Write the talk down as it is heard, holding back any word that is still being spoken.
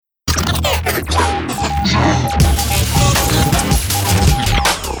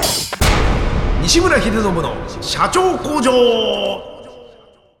西村秀信の社長工場。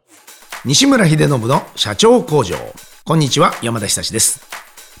西村秀信の社長工場。こんにちは、山田久志です。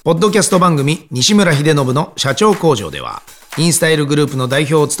ポッドキャスト番組西村秀信の社長工場では、インスタイルグループの代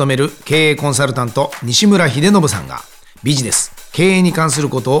表を務める経営コンサルタント西村秀信さんがビジネス経営に関する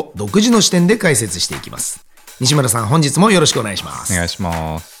ことを独自の視点で解説していきます。西村さん、本日もよろしくお願いします。お願いし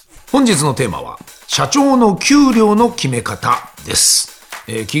ます。本日のテーマは社長の給料の決め方です。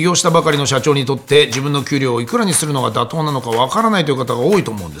起業したばかりの社長にとって自分の給料をいくらにするのが妥当なのかわからないという方が多い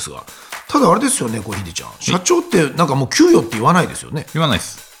と思うんですが、ただあれですよね、ひでちゃん、社長ってなんかもう給与って言わないですよね。言わないで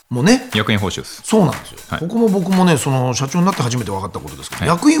す。もうね、役員報酬です。そうなんですよ、はい、ここも僕もね、その社長になって初めて分かったことですけど、はい、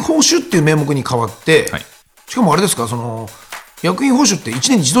役員報酬っていう名目に変わって、はい、しかもあれですか、その役員報酬って1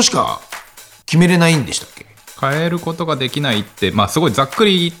年に1度しか決めれないんでしたっけ？変えることができないって、すごいざっく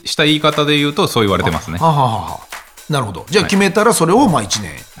りした言い方で言うとそう言われてますね。なるほど。じゃあ決めたらそれを1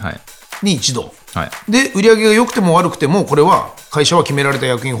年に1度、はい、で売上が良くても悪くてもこれは会社は決められた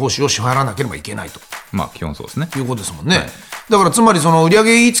役員報酬を支払わなければいけないと、基本そうですね、いうことですもんね、はい、だからつまりその売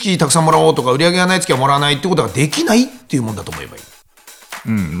上いい月たくさんもらおうとか売上がない月はもらわないってことができないっていうもんだと思えばいい。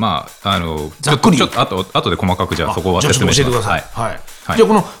ざっくりちょっと後で細かくじゃあそこは説明します。じゃあちょっと教えてください、はいはい、じゃあ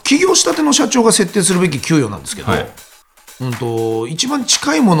この起業したての社長が設定するべき給与なんですけど、はい、一番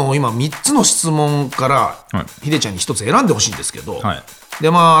近いものを今3つの質問から、はい、ひでちゃんに1つ選んでほしいんですけど、はい、で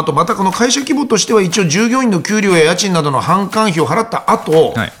あとまたこの会社規模としては一応従業員の給料や家賃などの販管費を払った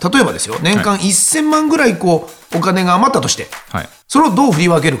後、はい、例えばですよ、年間1000万ぐらいお金が余ったとして、はい、それをどう振り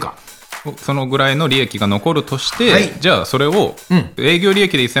分けるか。そのぐらいの利益が残るとして、はい、じゃあそれを、営業利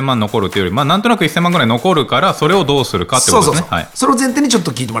益で1000万残るというより、なんとなく1000万ぐらい残るからそれをどうするかってことですね。はい、それを前提にちょっ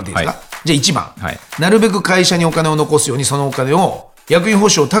と聞いてもらっていいですか、はい、じゃあ1番、はい、なるべく会社にお金を残すようにそのお金を役員報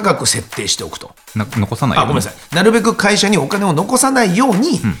酬を高く設定しておくと。残さないように、ごめんなさい、なるべく会社にお金を残さないよう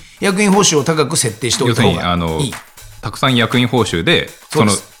に、役員報酬を高く設定しておいた方がいい。たくさん役員報酬でそ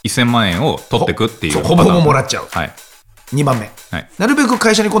の1000万円を取っていくっていう、ほぼほぼもらっちゃう、はい、2番目、はい、なるべく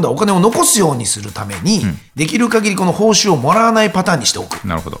会社に今度はお金を残すようにするために、できる限りこの報酬をもらわないパターンにしておく。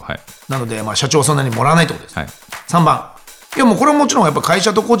なるほど、はい、なので、社長はそんなにもらわないってことです、はい、3番、いやもうこれはもちろんやっぱ会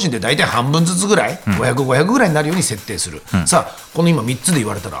社と個人で大体半分ずつぐらい、500、500ぐらいになるように設定する、さあこの今3つで言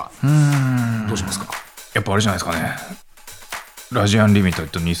われたらどうしますか？やっぱあれじゃないですかね、ラジアンリミテッ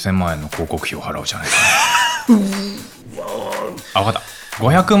ド2000万円の広告費を払うじゃないですか。分かった、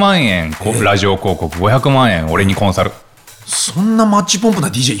500万円ラジオ広告、500万円俺にコンサル。そんなマッチポンプな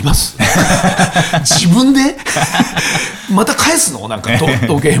DJ います？自分でまた返すの？なんか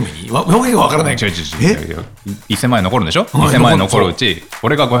統計部にわけがわからない。1000万円残るんでしょ。2000万円残るうち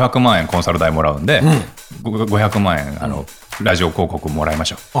俺が500万円コンサル代もらうんで、500万円ラジオ広告もらいま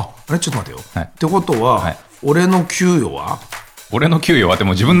しょう。あれちょっと待てよ、はい、ってことは、はい、俺の給与はって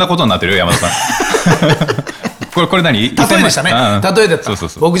もう自分なことになってるよ、山田さん。これ何？例えでしたね。例えだった。そう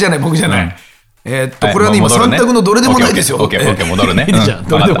僕じゃない、これはね、今3択のどれでもないですよ。オッケー戻るね。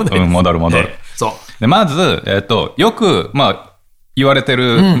どれでもない。戻る。そうでまず、よく言われて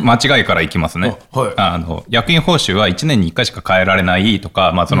る間違いからいきますね。はい、役員報酬は1年に1回しか変えられないと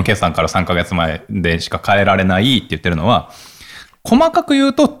か、その決算から3ヶ月前でしか変えられないって言ってるのは、細かく言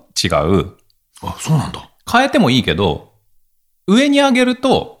うと違う。あ、そうなんだ。変えてもいいけど上に上げる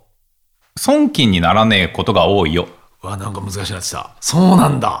と損金にならねえことが多いよ。なんか難しいなってた。そうな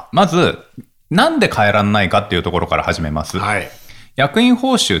んだ。まずなんで変えられないかっていうところから始めます。はい、役員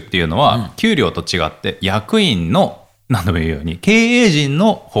報酬っていうのは、給料と違って役員の何度も言うように経営陣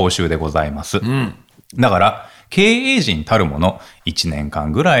の報酬でございます。だから経営陣たるもの1年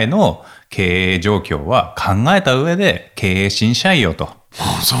間ぐらいの経営状況は考えた上で経営審査員よと。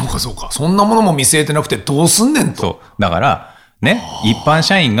そうか。そんなものも見据えてなくてどうすんねんと。そうだからね、一般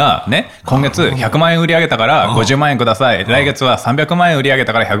社員がね、今月100万円売り上げたから50万円ください、来月は300万円売り上げ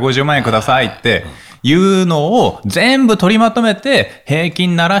たから150万円くださいっていうのを全部取りまとめて平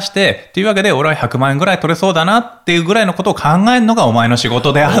均ならしてっていうわけで、俺は100万円ぐらい取れそうだなっていうぐらいのことを考えるのがお前の仕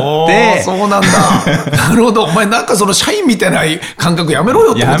事であって。そうなんだ。なるほど。お前なんかその社員みたいな感覚やめろ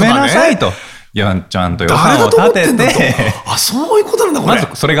よってことだね。やめなさいと。ちゃんと予算を立てて。そういうことなんだこれ。ま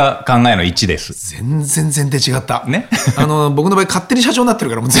ずそれが考えの1です。全然前提違ったね。僕の場合勝手に社長になって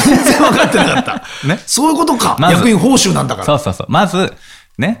るからもう全然分かってなかった、ね、そういうことか、役員報酬なんだから。そうまず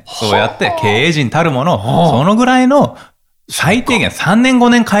ね、そうやって経営陣たるものそのぐらいの最低限3年5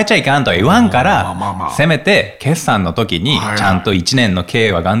年変えちゃいかんとは言わんから、せめて決算の時にちゃんと1年の経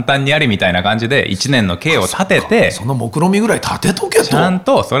営は元旦にありみたいな感じで1年の経営を立てて、その目論みぐらい立てとけと。ちゃん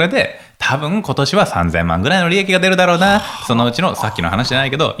とそれで多分今年は3000万ぐらいの利益が出るだろうな、そのうちのさっきの話じゃない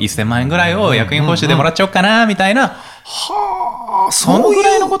けど1000万円ぐらいを役員報酬でもらっちゃおうかなみたいな、そのぐ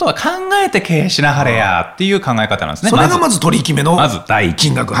らいのことは考えて経営しなはれやっていう考え方なんですね。それがまず取り決めの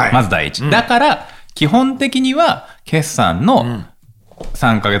金額。まず第一。だから基本的には決算の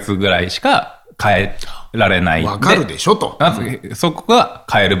3ヶ月ぐらいしか変えられない。わかるでしょと。まずそこが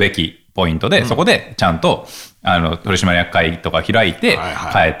変えるべきポイントで、そこでちゃんと取締役会とか開いて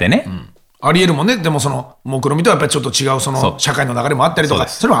変えてね。ありえるもんね。でもその目論見とはやっぱりちょっと違うその社会の流れもあったりとか、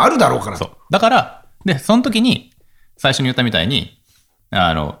それはあるだろうから。だからでその時に最初に言ったみたいに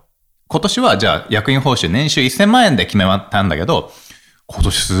今年はじゃあ役員報酬年収1000万円で決めたんだけど、今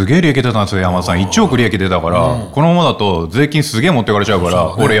年すげえ利益出たんですよ、山田さん。1億利益出たから、このままだと税金すげえ持ってかれちゃうか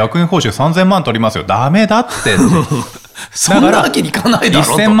ら、俺役員報酬3000万取りますよ。ダメだって。そんなわけにいかないだ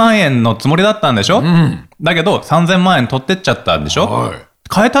ろうと。1000万円のつもりだったんでしょ、だけど3000万円取ってっちゃったんでしょ、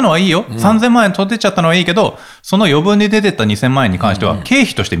変えたのはいいよ。3000万円取ってっちゃったのはいいけど、その余分に出てった2000万円に関しては、経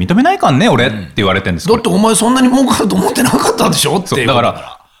費として認めないかんね、俺って言われてるんです。だってお前そんなに儲かると思ってなかったでしょっていう。だ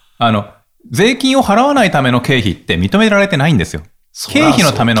から、税金を払わないための経費って認められてないんですよ。経費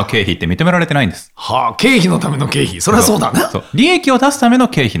のための経費って認められてないんです。はあ、経費のための経費。それはそうだね。利益を出すための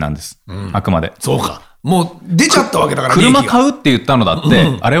経費なんです。あくまで。そうか。もう出ちゃったわけだから、車買うって言ったのだっ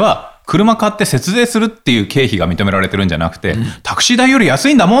て、あれは、車買って節税するっていう経費が認められてるんじゃなくて、タクシー代より安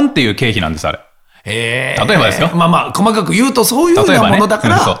いんだもんっていう経費なんです、あれ。例えばですよ。まあまあ、細かく言うとそういうようなものだか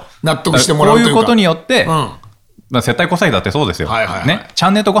ら、納得してもらうというか。こういうことによって、接待交際費だってそうですよ。ね。チャ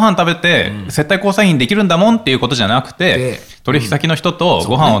ンネルとご飯食べて、接待交際費にできるんだもんっていうことじゃなくて、取引先の人と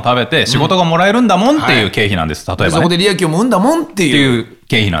ご飯を食べて仕事がもらえるんだもんっていう経費なんです。例えばね。そこで利益を生むんだもんっていう。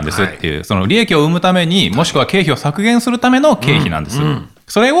経費なんですっていう。その利益を生むために、もしくは経費を削減するための経費なんです。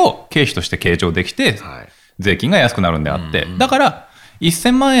それを経費として計上できて、税金が安くなるんであって。だから、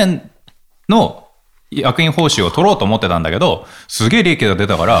1000万円の役員報酬を取ろうと思ってたんだけど、すげえ利益が出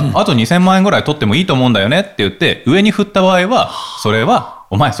たから、あと2000万円ぐらい取ってもいいと思うんだよねって言って、上に振った場合は、それは、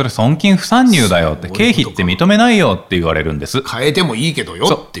お前それ損金不参入だよって、経費って認めないよって言われるんです。変えてもいいけどよ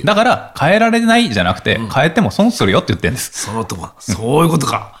っていう。だから、変えられないじゃなくて、変えても損するよって言ってるんです。そのとおり。そういうこと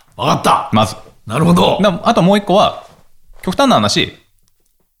か。わかった。まず。なるほど。あともう一個は、極端な話、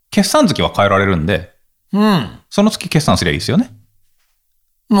決算月は変えられるんで、その月決算すりゃいいですよね。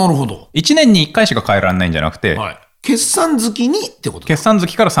なるほど。1年に1回しか変えられないんじゃなくて、決算月にってこと決算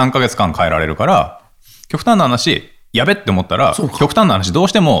月から3ヶ月間変えられるから、極端な話、やべって思ったら、極端な話、どう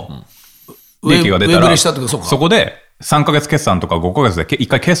しても利益が出たら、そこで3ヶ月決算とか5ヶ月で1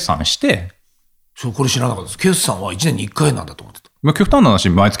回決算して、これ知らなかったです。決算は1年に1回なんだと思ってた。極端な話、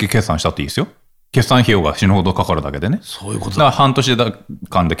毎月決算したっていいですよ。決算費用が死ぬほどかかるだけでね。そういうことだから半年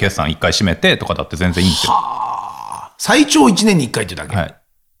間で決算1回締めてとかだって全然いいんですよ。最長1年に1回ってだけ。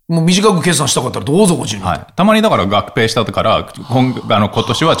もう短く決算したかったらどうぞご自由に。たまにだから合併したから今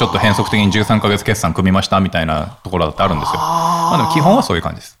年はちょっと変則的に13ヶ月決算組みましたみたいなところだってあるんですよ。でも基本はそういう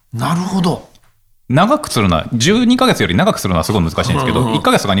感じです。なるほど。長くするのは12ヶ月より長くするのはすごい難しいんですけど、1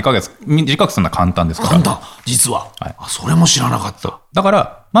ヶ月とか2ヶ月短くするのは簡単ですから。簡単、実は。それも知らなかった。だか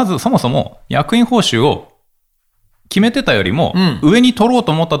らまずそもそも役員報酬を決めてたよりも上に取ろう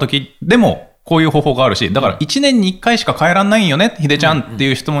と思った時でもこういう方法があるし、だから1年に1回しか変えらんないんよね、ひでちゃんって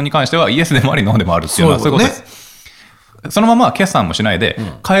いう質問に関しては、イエスでもあり、ノーでもあるっていうのはそういうことです。そのまま決算もしないで、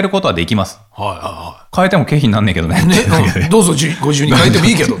変えることはできます。変えても経費になんねえけどね。どうぞご自由に変えても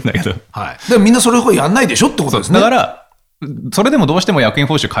いいけど。だけど。でもみんなそれをやんないでしょってことですね。だから、それでもどうしても役員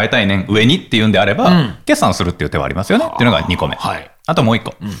報酬変えたいねん、上にっていうんであれば、決算するっていう手はありますよねっていうのが2個目。あともう1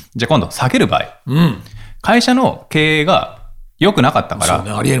個。じゃあ今度、下げる場合。会社の経営が良くなかったか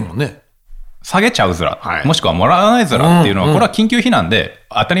ら、ありえるもんね。下げちゃうずら、もしくはもらわないずらっていうのは、これは緊急避難で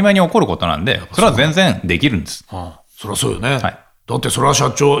当たり前に起こることなんで、それは全然できるんです。それはそうよね。だってそれは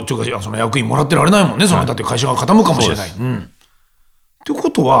社長というか、その役員もらってられないもんね。そのだって会社が傾くかもしれない。というこ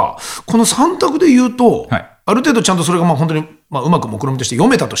とは、この3択で言うと、ある程度ちゃんとそれが本当にうまく目論見として読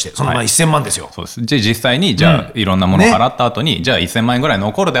めたとして、その1000万ですよ。そうです。じゃあ実際に、じゃあいろんなものを払った後に、じゃあ1000万円ぐらい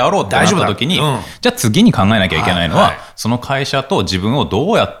残るであろうってなった時に、じゃあ次に考えなきゃいけないのは、その会社と自分を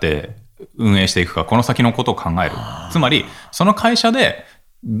どうやって運営していくか、この先のことを考える。つまり、その会社で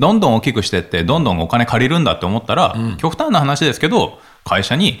どんどん大きくしていって、どんどんお金借りるんだって思ったら、極端な話ですけど、会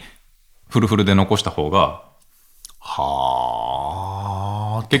社にフルフルで残した方が、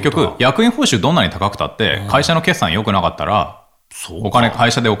結局、役員報酬どんなに高くたって、会社の決算良くなかったら、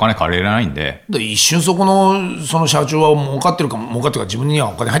会社でお金借りれないんで。一瞬その社長は儲かってるか自分には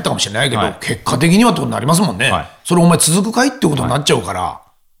お金入ったかもしれないけど、結果的にはってことになりますもんね。それお前続くかいってことになっちゃうから。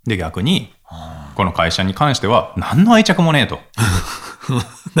で、逆に、この会社に関しては、何の愛着もねえと。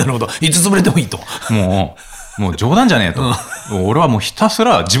なるほど。いつ潰れてもいいと。もう冗談じゃねえと。俺はもうひたす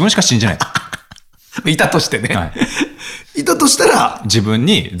ら自分しか信じないと。いたとしてね。いたとしたら。自分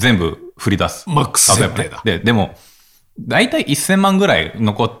に全部振り出す。マックス設定だ。でも、だいたい1000万ぐらい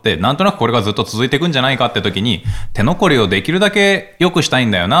残って、なんとなくこれがずっと続いていくんじゃないかって時に、手残りをできるだけ良くしたい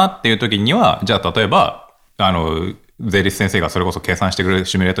んだよなっていう時には、じゃあ例えば、税理士先生がそれこそ計算してくれる、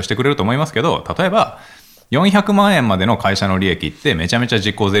シミュレートしてくれると思いますけど、例えば、400万円までの会社の利益ってめちゃめちゃ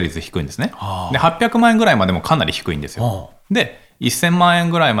実効税率低いんですね。で、800万円ぐらいまでもかなり低いんですよ。で、1000万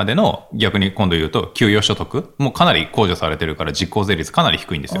円ぐらいまでの逆に今度言うと給与所得もかなり控除されてるから実効税率かなり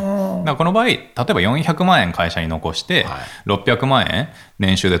低いんですよ。だからこの場合、例えば400万円会社に残して600万円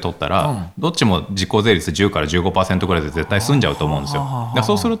年収で取ったら、どっちも実効税率10から 15% ぐらいで絶対済んじゃうと思うんですよ。だから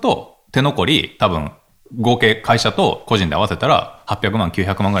そうすると手残り多分合計会社と個人で合わせたら800万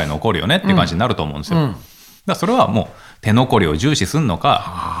900万ぐらい残るよねっていう感じになると思うんですよ。だからそれはもう手残りを重視するの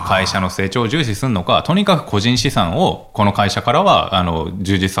か会社の成長を重視するのか、とにかく個人資産をこの会社からは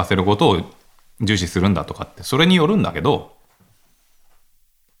充実させることを重視するんだとかって、それによるんだけど、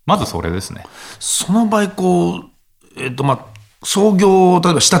まずそれですね。その場合創業を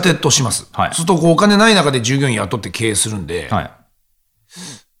例えば仕立てとします、そうするとお金ない中で従業員雇って経営するんで、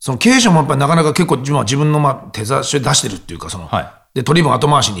その経営者もやっぱりなかなか結構自分の手差し出してるっていうかで取り分後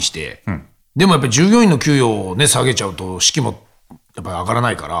回しにして、でもやっぱり従業員の給与をね下げちゃうと士気もやっぱり上がら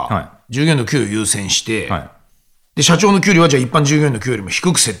ないから、従業員の給与を優先して、で社長の給料はじゃあ一般従業員の給与よりも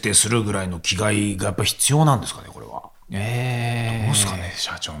低く設定するぐらいの気概がやっぱり必要なんですかね、これは。どうですかね。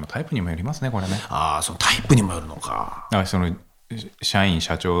社長のタイプにもよりますね、これね。そのタイプにもよるのか。だからその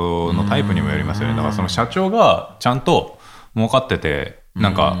社長のタイプにもよりますよね。だからその社長がちゃんと儲かっててな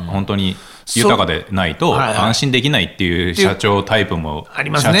んか本当に豊かでないと安心できないっていう社長タイプもあり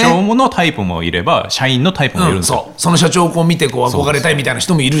ますね。社長のタイプもいれば社員のタイプもいるんですよ。その社長を見て憧れたいみたいな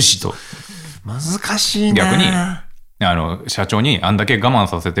人もいるしと。難しいな。逆に社長にあんだけ我慢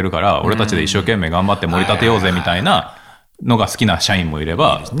させてるから俺たちで一生懸命頑張って盛り立てようぜみたいなのが好きな社員もいれ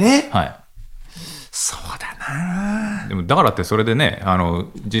ば、そうだな。でもだからってそれでね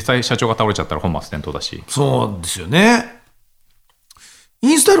実際社長が倒れちゃったら本末転倒だし。そうですよね。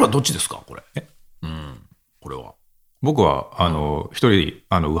インスタイルはどっちですかこれ。これは僕は一人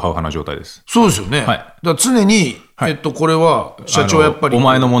ウハウハな状態です。そうですよね。だから常に、これは社長やっぱりお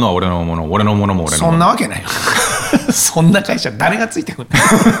前のものは俺のもの、俺のものも俺のもの。そんなわけないそんな会社誰がついてくる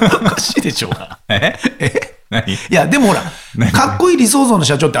のおかしいでしょうが。何？いやでもほらかっこいい理想像の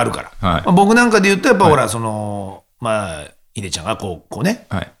社長ってあるから、僕なんかで言うとやっぱほらヒデちゃんがこうね、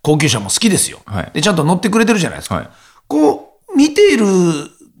高級車も好きですよ、でちゃんと乗ってくれてるじゃないですか、こう見ている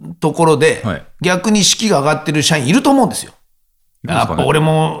ところで、逆に士気が上がってる社員いると思うんですよ。やっぱ俺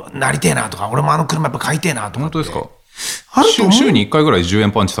もなりてえなとか、俺も車やっぱ買いてえなとか。本当ですか？あると思う。週に1回ぐらい10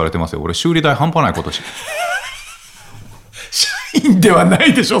円パンチされてますよ。俺修理代半端ないことし。社員ではな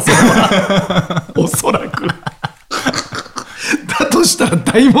いでしょそれは。おそらく。だとしたら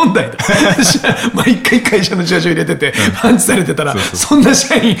大問題だ。毎回会社の駐車場入れててパンチされてたら、そんな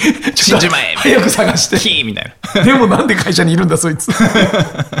社員死んじまえ早く探してキーみたいな。でもなんで会社にいるんだそいつ。い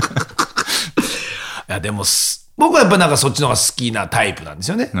やでも僕はやっぱなんかそっちの方が好きなタイプなんで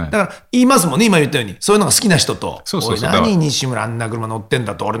すよね。だから言いますもんね、今言ったようにそういうのが好きな人と、おい何西村あんな車乗ってん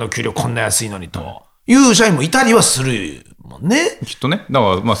だと、俺の給料こんな安いのにという社員もいたりはするもんね。きっとね。だ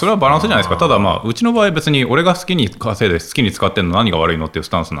からそれはバランスじゃないですか。ただうちの場合別に俺が好きに稼いで好きに使ってんの何が悪いのっていうス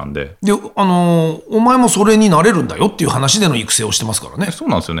タンスなんで。でお前もそれになれるんだよっていう話での育成をしてますからね。そう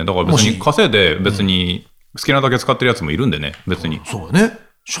なんですよね。だから別に稼いで別に好きなだけ使ってるやつもいるんでね、別に。そうね。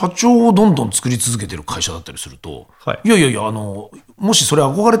社長をどんどん作り続けてる会社だったりすると、いやもしそれ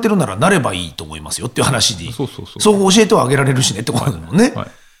憧れてるならなればいいと思いますよっていう話に、そう教えてはあげられるしねってことだもんね。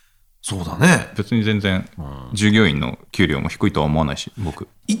そうだね。別に全然従業員の給料も低いとは思わないし、僕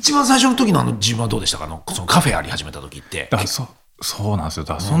一番最初の時の自分はどうでしたか？そのカフェやり始めた時って。そうなんですよ。だ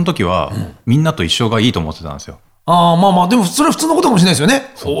からその時はみんなと一緒がいいと思ってたんですよ。でもそれは普通のことかもしれないですよね。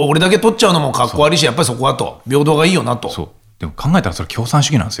俺だけ取っちゃうのもかっこ悪いし、やっぱりそこはと平等がいいよなと。でも考えたらそれ共産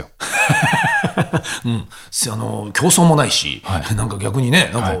主義なんですよ。競争もないし、なんか逆にね、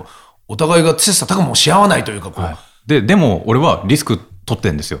なんかお互いが切磋琢磨し合わないというかでも俺はリスク取っ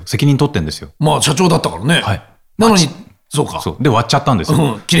てんですよ。責任取ってんですよ。社長だったからね。なのにそうか。で割っちゃったんです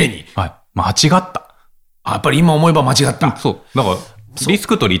よ。綺麗に。間違った。やっぱり今思えば間違った。だからリス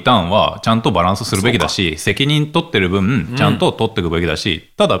クとリターンはちゃんとバランスするべきだし、責任取ってる分ちゃんと取っていくべきだ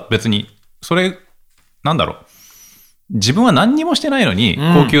し、ただ別にそれなんだろう、自分は何にもしてないのに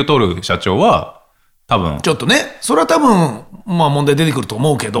高給取る社長は多分ちょっとね、それは多分まあ問題出てくると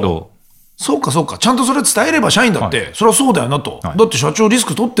思うけど、そうかちゃんとそれ伝えれば社員だって、それはそうだよなと、だって社長リス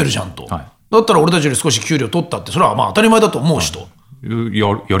ク取ってるじゃんと、だったら俺たちより少し給料取ったってそれはまあ当たり前だと思うしと、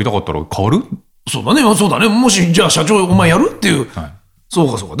やりたかったら変わる？そうだね、もしじゃあ社長お前やるっていう、そ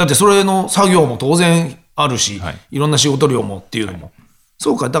うかだってそれの作業も当然あるし、いろんな仕事量もっていうのも、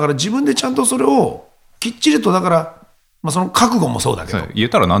そうか、だから自分でちゃんとそれをきっちりと、だからまあその覚悟もそうだけど、言え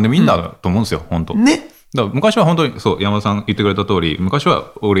たら何でもいいんだと思うんですよ、本当ね。だから昔は本当にそう、山田さん言ってくれた通り、昔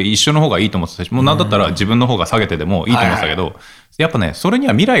は俺一緒の方がいいと思ってたし、もうなんだったら自分の方が下げてでもいいと思ってたけど、やっぱね、それに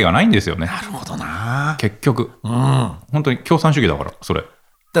は未来がないんですよね。なるほどな。結局、本当に共産主義だからそれ。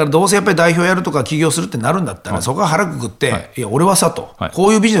だからどうせやっぱり代表やるとか起業するってなるんだったら、そこは腹くくって、いや俺はさと、こ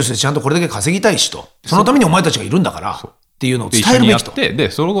ういうビジネスでちゃんとこれだけ稼ぎたいしと、そのためにお前たちがいるんだからっていうのを伝えるべきと。で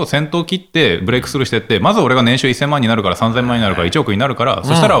その後先頭切ってブレイクスルーしてって、まず俺が年収1000万になるから3000万になるから1億になるから、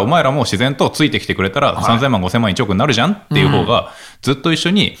そしたらお前らも自然とついてきてくれたら3000万5000万1億になるじゃんっていう方が、ずっと一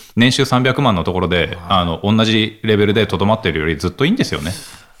緒に年収300万のところで同じレベルでとどまってるよりずっといいんですよね。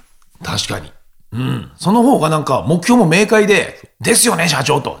確かに。その方がなんか目標も明快で、ですよね社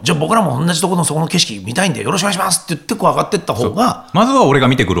長と、じゃあ僕らも同じところのそこの景色見たいんでよろしくお願いしますって言ってこう上がっていった方が、まずは俺が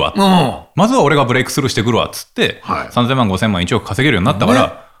見てくるわ、まずは俺がブレイクスルーしてくるわっつって、3000万5000万1億稼げるようになったか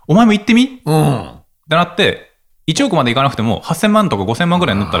ら、お前も行ってみ、ってなって1億までいかなくても8000万とか5000万ぐ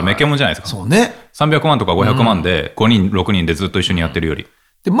らいになったらめっけもんじゃないですか。そうね、300万とか500万で5人6人でずっと一緒にやってるより、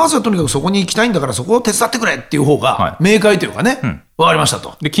でまずはとにかくそこに行きたいんだからそこを手伝ってくれっていう方が明快というかね、分かりました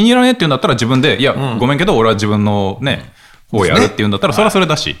と。で気に入らねえって言うんだったら自分で、いや、ごめんけど俺は自分のね、をやるっていうんだったらそれはそれ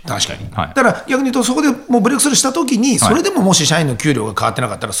だし、確かに、だから逆に言うとそこでもうブレイクスルーした時に、それでももし社員の給料が変わってな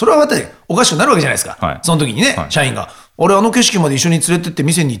かったらそれはまたおかしくなるわけじゃないですか、その時にね、社員が俺あの景色まで一緒に連れてって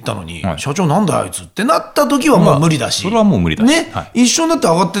店に行ったのに、社長なんだあいつってなった時はもう無理だし、それはもう無理だし、ね、一緒になって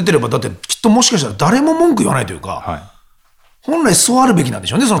上がってってれば、だってきっともしかしたら誰も文句言わないというか、本来そうあるべきなんで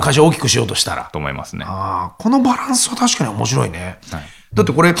しょうね、その会社を大きくしようとしたら。と思いますね。このバランスは確かに面白いね。だっ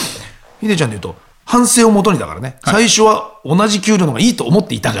てこれヒデちゃんで言うと反省をもとにだからね、最初は同じ給料の方がいいと思っ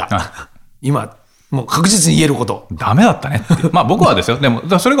ていたが、今もう確実に言えること、ダメだったねってまあ僕はですよ、でも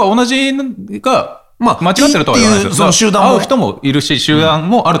それが同じが間違ってるとは言わないですよ。その集団も会う人もいるし、集団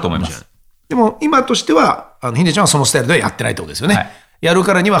もあると思います。でも今としてはヒデちゃんはそのスタイルではやってないってことですよね。やる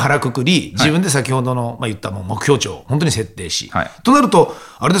からには腹くくり、自分で先ほどの、言った目標値を本当に設定し、となると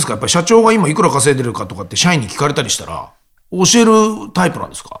あれですか、やっぱり社長が今いくら稼いでるかとかって社員に聞かれたりしたら教えるタイプなん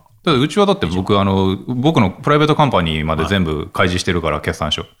ですか？だうちはだって僕のプライベートカンパニーまで全部開示してるから、決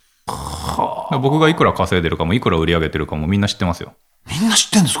算書。僕がいくら稼いでるかもいくら売り上げてるかもみんな知ってますよ。みんな知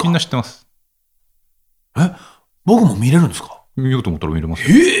ってんですか？みんな知ってます。僕も見れるんですか？見ようと思ったら見れます。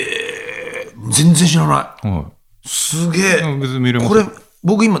全然知らない。すげえ。別に見れます。これ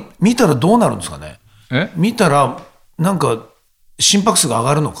僕今見たらどうなるんですかね？見たらなんか心拍数が上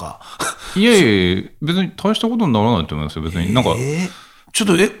がるのか。いや別に大したことにならないと思いますよ。別になんかちょっ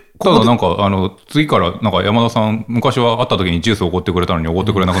とただなんか次からなんか山田さん昔は会った時にジュースおごってくれたのにおごっ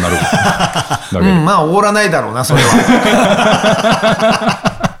てくれなくなるだけで、まあおごらないだろうなそれは。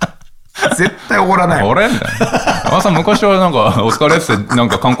絶対おごらない。あれみたいな。山田さん昔はなんかお疲れっすってなん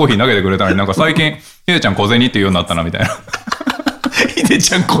か缶コーヒー投げてくれたのに、なんか最近ヒデちゃん小銭って言うようになったなみたいな。ヒデ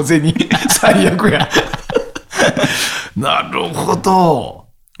ちゃん小銭最悪や。なるほど。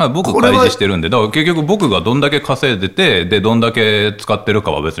僕開示してるんで、だから結局僕がどんだけ稼いでて、でどんだけ使ってる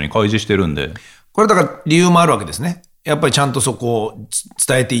かは別に開示してるんで。これだから理由もあるわけですね。やっぱりちゃんとそこを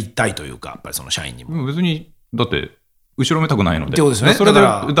伝えていきたいというか、やっぱりその社員にも。別にだって後ろめたくないので。ってことですね。それで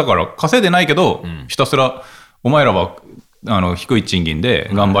だから稼いでないけど、ひたすらお前らは低い賃金で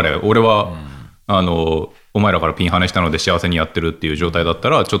頑張れ、俺はお前らからピンハネしたので幸せにやってるっていう状態だった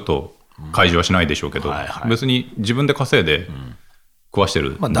らちょっと開示はしないでしょうけど、別に自分で稼いで食わして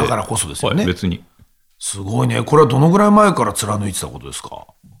るんで、だからこそですよね。別にすごいね。これはどのぐらい前から貫いてたことですか？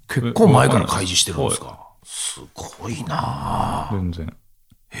結構前から開示してるんですか？すごいな。全然。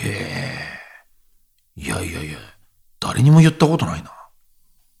いや誰にも言ったことないな。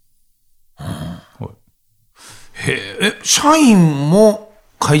社員も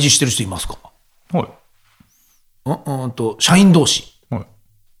開示してる人いますか？社員同士。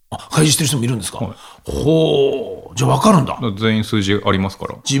開示してる人もいるんですか？ほう、じゃあ分かるんだ。全員数字ありますか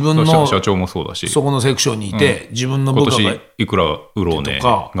ら。自分の社長もそうだし、そこのセクションにいて、自分の部下が今年いくら売ろうね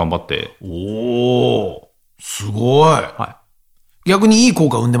頑張って。おお、すごい。逆にいい効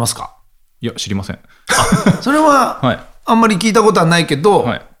果を生んでますか？いや知りません。それはあんまり聞いたことはないけど、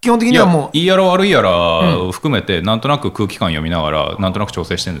はい、基本的にはもういいやら悪いやらを含めて、なんとなく空気感読みながらなんとなく調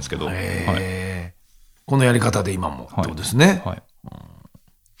整してるんですけど、はい、このやり方で今もってことですね、はいはい、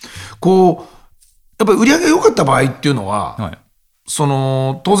こうやっぱり売り上げが良かった場合っていうのは、はい、そ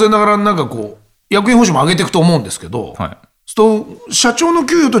の当然ながらなんかこう役員報酬も上げていくと思うんですけど、はい、社長の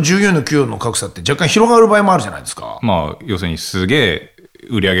給与と従業員の給与の格差って若干広がる場合もあるじゃないですか。まあ要するにすげえ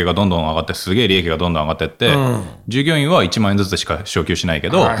売り上げがどんどん上がってすげえ利益がどんどん上がっていって、従業員は1万円ずつしか昇給しないけ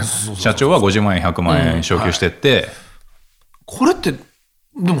ど、社長は50万円100万円昇給していって、これってで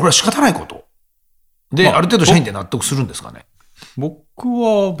もこれは仕方ないことで、ある程度社員で納得するんですかね。僕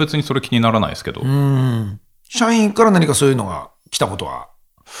は別にそれ気にならないですけど、社員から何かそういうのが来たことは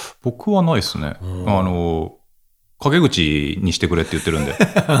僕はないですね。陰口にしてくれって言ってるんで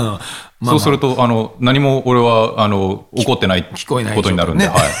そうすると何も俺は怒ってないことになるんで、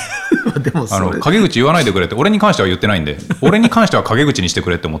はい、でも陰口言わないでくれって俺に関しては言ってないんで俺に関しては陰口にして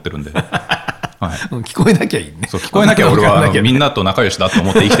くれって思ってるんで、はい、聞こえなきゃいいね。そう聞こえなきゃ俺はみんなと仲良しだと思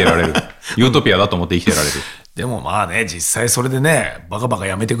って生きてられるユートピアだと思って生きてられる。でもまあね、実際それでねバカバカ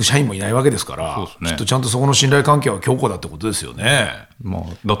辞めていく社員もいないわけですから、ね、きっとちゃんとそこの信頼関係は強固だってことですよね。まあ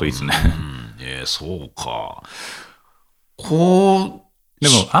だといいですね。そうか。こうで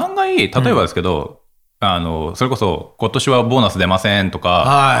も案外例えばですけど、それこそ今年はボーナス出ませんとか、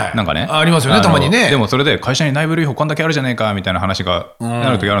はい、なんかねありますよねたまにね。でもそれで会社に内部留保こんだけあるじゃねえかみたいな話がな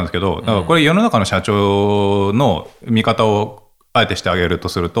る時あるんですけど、だからこれ世の中の社長の見方をあえてしてあげると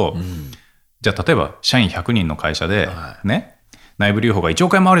すると、じゃあ例えば社員100人の会社で、ね、内部留保が1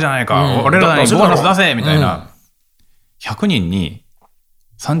億円もあるじゃないか、俺らにボーナス出せみたいな、100人に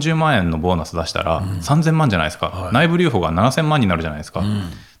30万円のボーナス出したら3000万じゃないですか、はい、内部留保が7000万になるじゃないですか、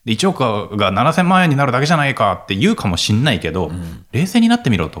で1億が7000万円になるだけじゃないかって言うかもしんないけど、冷静になっ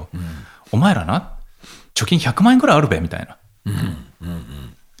てみろと、お前らな貯金100万円くらいあるべみたいな、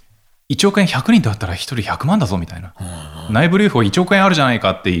1億円100人とあったら1人100万だぞみたいな、内部留保1億円あるじゃない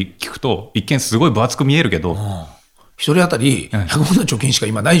かって聞くと一見すごい分厚く見えるけど、一人当たり100万の貯金しか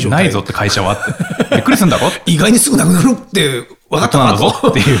今ない状態、ないぞって会社はってびっくりするんだろ意外にすぐなくなるって分かったなんだぞ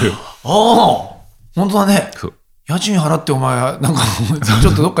っていう本当だね。家賃払ってお前なんかち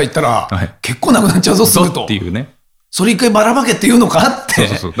ょっとどっか行ったら、はい、結構なくなっちゃうぞすぐとっていうね。それ一回ばらまけっていうのかって。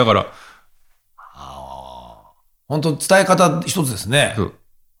そうだから本当伝え方一つですね。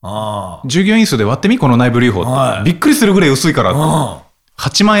従業員数で割ってみこの内部留保って、はい、びっくりするぐらい薄いから、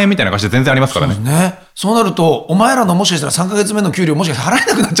8万円みたいな感じで全然ありますからね。そうなるとお前らのもしかしたら3ヶ月目の給料もしかしたら払え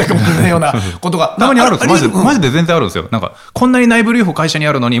なくなっちゃうかもしれないようなことがたまにあるんです。マジで全然あるんですよ。なんかこんなに内部留保会社に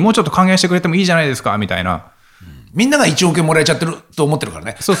あるのにもうちょっと還元してくれてもいいじゃないですかみたいな、みんなが1億円もらえちゃってると思ってるから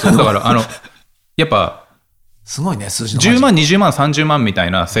ね。そうだからやっぱすごいね、数字の10万20万30万みた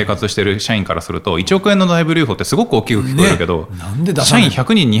いな生活してる社員からすると1億円の内部留保ってすごく大きく聞こえるけど、なんで社員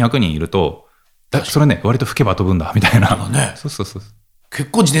100人200人いるとそれね割と吹けば飛ぶんだみたいな、そう結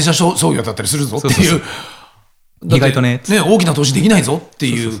構自転車操業だったりするぞっていう、意外とね大きな投資できないぞって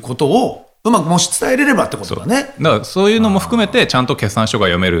いうことをうまくもし伝えれればってことだね。だからそういうのも含めてちゃんと決算書が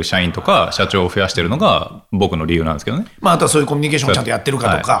読める社員とか社長を増やしてるのが僕の理由なんですけどね。あとはそういうコミュニケーションをちゃんとやってる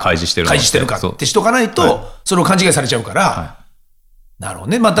かとか、開示してるかってしとかないと、それを勘違いされちゃうから、なるほ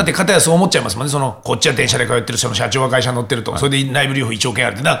どね。だって片やそう思っちゃいますもんね。こっちは電車で通ってるその社長は会社に乗ってると、それで内部留保1億円あ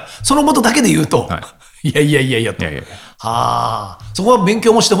るってそのことだけで言うと、いやと、そこは勉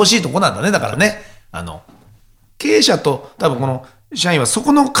強もしてほしいとこなんだね。だからね、経営者と多分この社員はそ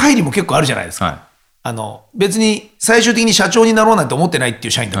この乖離も結構あるじゃないですか。別に最終的に社長になろうなんて思ってないってい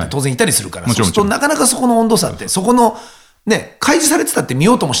う社員だって当然いたりするから、そうするとなかなかそこの温度差ってそこのね、開示されてたって見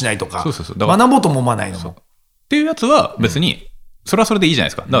ようともしないとか、学ぼうとも思わないのもっていうやつは別にそれはそれでいいじゃないで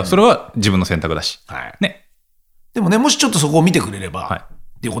すか。だからそれは自分の選択だし、ね。でもね、もしちょっとそこを見てくれれば、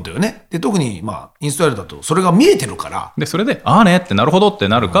っていうことよね。で特にインストールだとそれが見えてるから、でそれでああねってなるほどって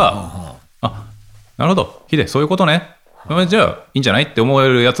なるか、なるほどヒデそういうことね、じゃあいいんじゃないって思え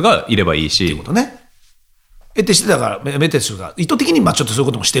るやつがいればいいしっていうことね。得てしてだから得てしてが意図的にちょっとそういう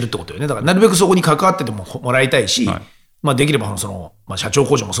こともしてるってことよね。だからなるべくそこに関わっててもらいたいし、できれば社長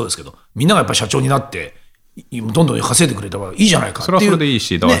控除もそうですけど、みんながやっぱり社長になってどんどん稼いでくれたらいいじゃないかっていう。それはそれでいい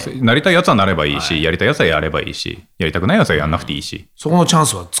し、だからなりたいやつはなればいいし、やりたいやつはやればいいし、やりたくないやつはやんなくていいし、そこのチャン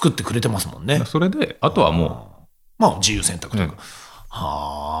スは作ってくれてますもんね。それであとはもう自由選択というか、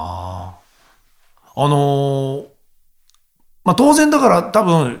当然だから多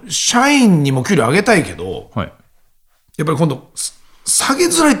分社員にも給料上げたいけど、やっぱり今度下げ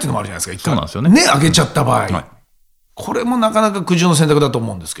づらいっていうのもあるじゃないですか。そうなんですよね。上げちゃった場合、これもなかなか苦渋の選択だと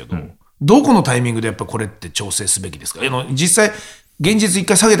思うんですけど、どこのタイミングでやっぱこれって調整すべきですか。実際現実一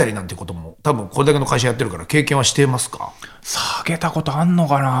回下げたりなんてことも多分これだけの会社やってるから経験はしてますか？下げたことあんの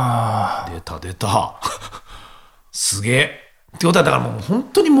かな。出たすげえ。ってことはだからもう本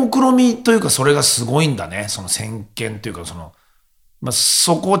当に目論みというかそれがすごいんだね。その先見というか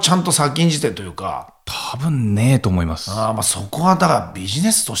そこをちゃんと先んじてというか。多分ねえと思います。そこはだからビジ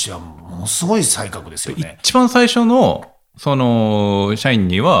ネスとしてはものすごい才覚ですよね。一番最初のその社員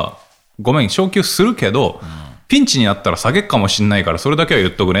にはごめん昇給するけど、ピンチになったら下げっかもしんないからそれだけは言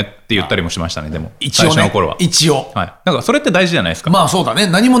っとくねって言ったりもしましたね。でも一応ね、最初の頃は一応、はい、だからそれって大事じゃないですか。まあそうだね。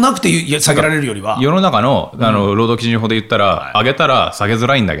何もなくて下げられるよりは世の中の、労働基準法で言ったら、上げたら下げづ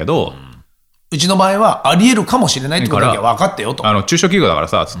らいんだけど、うちの場合はありえるかもしれないってことだけ分かってよと。中小企業だから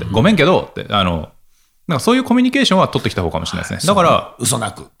さつって、ごめんけどってなんかそういうコミュニケーションは取ってきた方かもしれないですね。だから嘘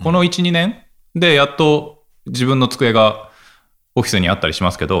なく、この 1,2 年でやっと自分の机がオフィスにあったりし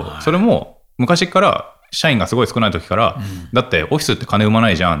ますけど、それも昔から社員がすごい少ない時から、だってオフィスって金生まな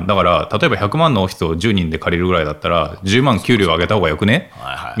いじゃん。だから例えば100万のオフィスを10人で借りるぐらいだったら10万給料上げた方がよくね、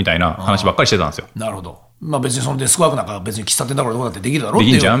みたいな話ばっかりしてたんですよ。なるほど。別にそのデスクワークなんか別に喫茶店だからどうだってできるだろうっ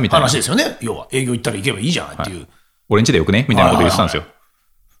ていう話ですよね。要は営業行ったら行けばいいじゃんっていう、俺んちでよくねみたいなこと言ってたんですよ。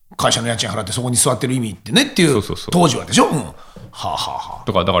会社の家賃払ってそこに座ってる意味ってねっていう当時はでしょ。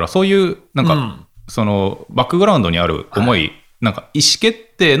とかだからそういうなんか、そのバックグラウンドにある重い、なんか意思決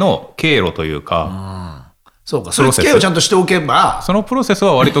定の経路というか、そうか、その付き合いをちゃんとしておけばそのプロセス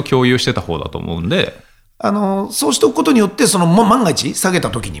は割と共有してた方だと思うんでそうしておくことによって万が一下げた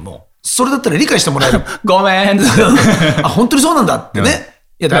時にもそれだったら理解してもらえるごめん本当にそうなんだってね、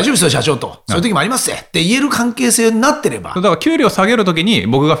いや大丈夫ですよ社長と、そういう時もありますって言える関係性になってれば。だから給料下げる時に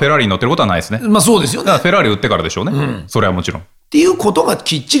僕がフェラーリに乗ってることはないですね。そうですよね。だからフェラーリ売ってからでしょうね、それはもちろんっていうことが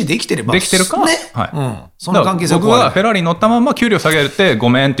きっちりできてればできてるか、ね、その関係性を僕がフェラーリに乗ったまま給料下げてご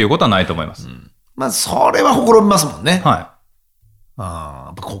めんっていうことはないと思います、それはほころびますもんね。や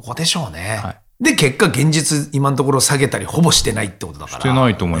っぱここでしょうね、で結果現実今のところ下げたりほぼしてないってことだから。してな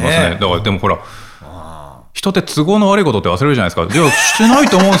いと思いますね。だからでもほら人って都合の悪いことって忘れるじゃないですか。いやしてない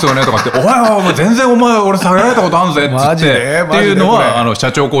と思うんですよねとかってお前全然俺下げられたことあるぜっつってっていうのは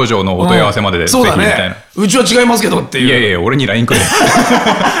社長工場のお問い合わせまででぜひみたいな、うちは違いますけどっていう。いや俺に LINE くれ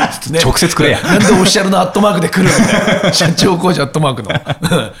直接くれや。なんでオフィシャルのアットマークで来るみたいな。社長工場アットマークの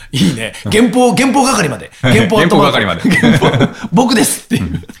いいね。原稿係まで。原稿係まで。僕ですってい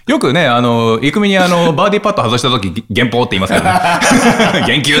う。よくねイクミにバーディーパット外した時原稿って言いますけどね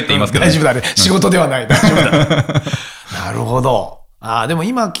言及って言いますけど、大丈夫だね、仕事ではない、大丈夫だなるほど。でも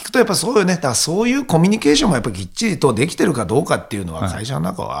今聞くとやっぱそうよね。だからそういうコミュニケーションもやっぱきっちりとできてるかどうかっていうのは会社の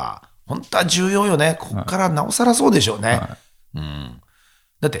中は本当は重要よね。ここからなおさらそうでしょうね、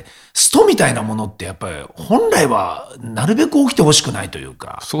だってストみたいなものってやっぱり本来はなるべく起きてほしくないという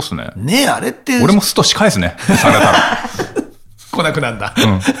か。そうっすね。あれって俺もストし返すねされたら来なくなんだ、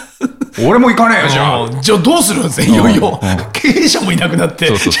俺も行かねえよじゃあどうするんですか。いよいよ経営者もいなくなって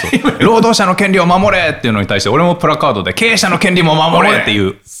労働者の権利を守れっていうのに対して俺もプラカードで経営者の権利も守れってい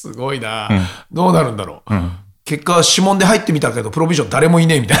う。すごいな、どうなるんだろう、結果指紋で入ってみたけどプロビジョン誰もい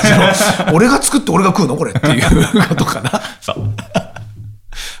ねえみたいな俺が作って俺が食うのこれっていうことか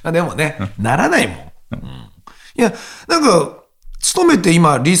なでもね、ならないもん、いやなんか勤めて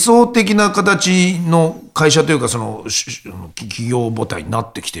今理想的な形の会社というか企業母体にな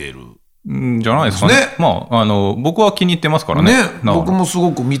ってきているじゃないですかね。僕は気に入ってますからね。僕もす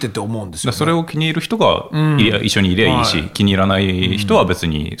ごく見てて思うんですよ、それを気に入る人が一緒にいりゃいいし、気に入らない人は別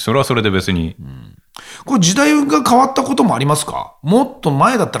にそれはそれで別に、これ時代が変わったこともありますか。もっと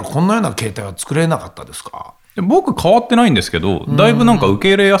前だったらこんなような形態は作れなかったですか。僕変わってないんですけど、だいぶなんか受け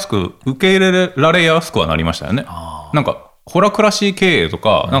入れられやすくはなりましたよね。なんかホラクラシー経営と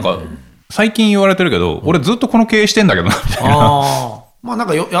か、なんか最近言われてるけど、俺ずっとこの経営してんだけどなみたいな。なん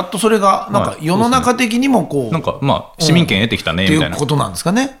かやっとそれがなんか世の中的にもこう、なんか市民権得てきたねみたいな、っていうことなんです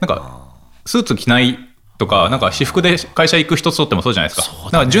かね。なんかスーツ着ないとか、なんか私服で会社行く一つとってもそうじゃないですか。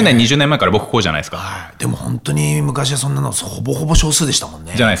なんか10年20年前から僕こうじゃないですか。でも本当に昔はそんなのほぼほぼ少数でしたもん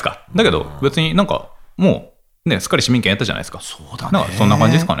ね。じゃないですか。だけど別になんかもうねすっかり市民権やったじゃないですか。そうだね。なんかそんな感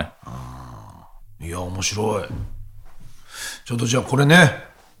じですかね。いや面白い。ちょっとじゃあこれね、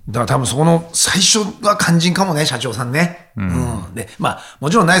だから多分そこの最初が肝心かもね、社長さんね。でも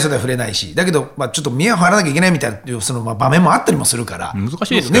ちろん内装では触れないし、だけどちょっと見栄を張らなきゃいけないみたいなその場面もあったりもするから難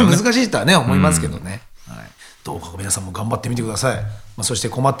しいですね。難しいとはね思いますけどね。どうか皆さんも頑張ってみてください。そして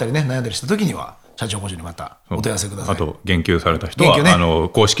困ったりね悩んだりした時には社長個人にまたお問い合わせください。あと言及された人は、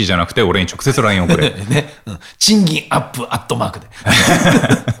公式じゃなくて俺に直接 LINE をくれね、賃金アップアットマークで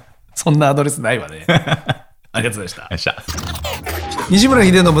そんなアドレスないわねありがとうございました。西村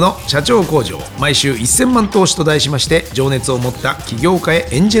秀信の社長工場、毎週1000万投資と題しまして、情熱を持った起業家へ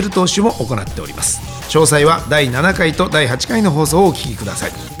エンジェル投資も行っております。詳細は第7回と第8回の放送をお聞きくださ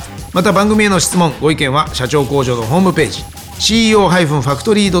い。また番組への質問ご意見は社長工場のホームページ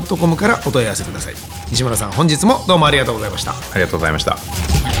CEO-factory.com からお問い合わせください。西村さん、本日もどうもありがとうございました。ありがとうございました。